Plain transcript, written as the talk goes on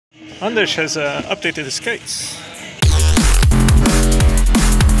Anders has updated his skates.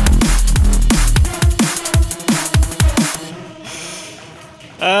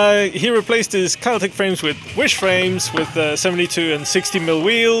 He replaced his Celtic frames with Wish frames with 72 and 60mm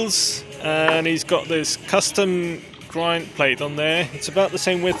wheels, and he's got this custom grind plate on there. It's about the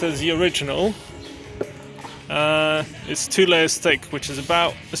same width as the original. It's 2 layers thick, which is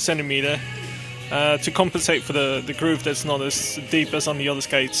about a centimeter, to compensate for the groove that's not as deep as on the other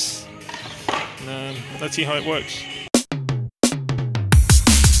skates. Let's see how it works.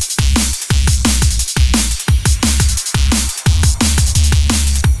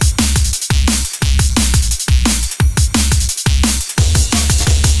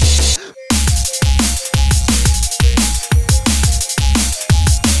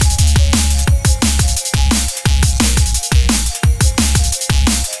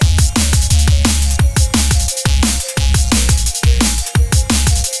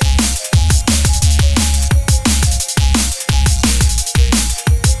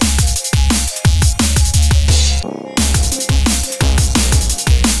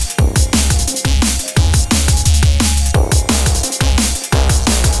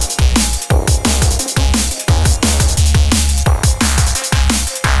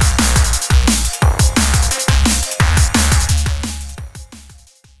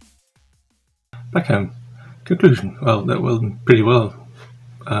 Back home. Conclusion. Well, that went pretty well,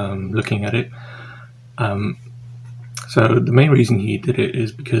 looking at it. So the main reason he did it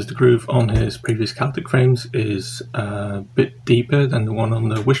is because the groove on his previous Celtic frames is a bit deeper than the one on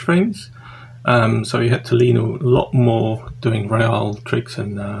the Wish frames. So he had to lean a lot more doing rail tricks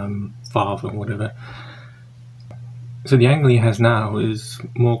and valve and whatever. So the angle he has now is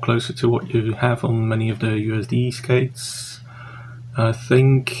more closer to what you have on many of the USD skates. I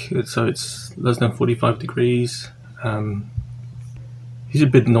think it's less than 45 degrees. He's a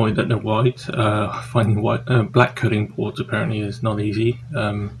bit annoyed that they're white. Finding black coating boards apparently is not easy.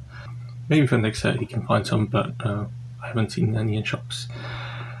 Maybe for next set he can find some, but I haven't seen any in shops.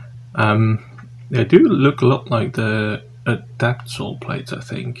 They do look a lot like the Adapt Sol plates, I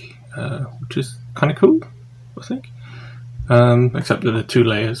think, which is kind of cool, I think. Except that they're 2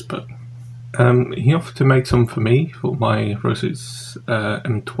 layers, but he offered to make some for me for my Rosets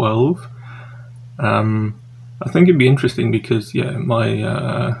M12. I think it'd be interesting because, yeah,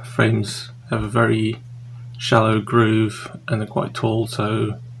 my frames have a very shallow groove and they're quite tall,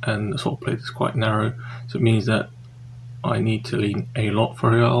 and the sol plate is quite narrow, so it means that I need to lean a lot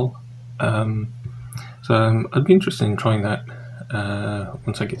for rail. So I'd be interested in trying that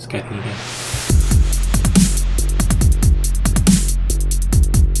once I get skating again.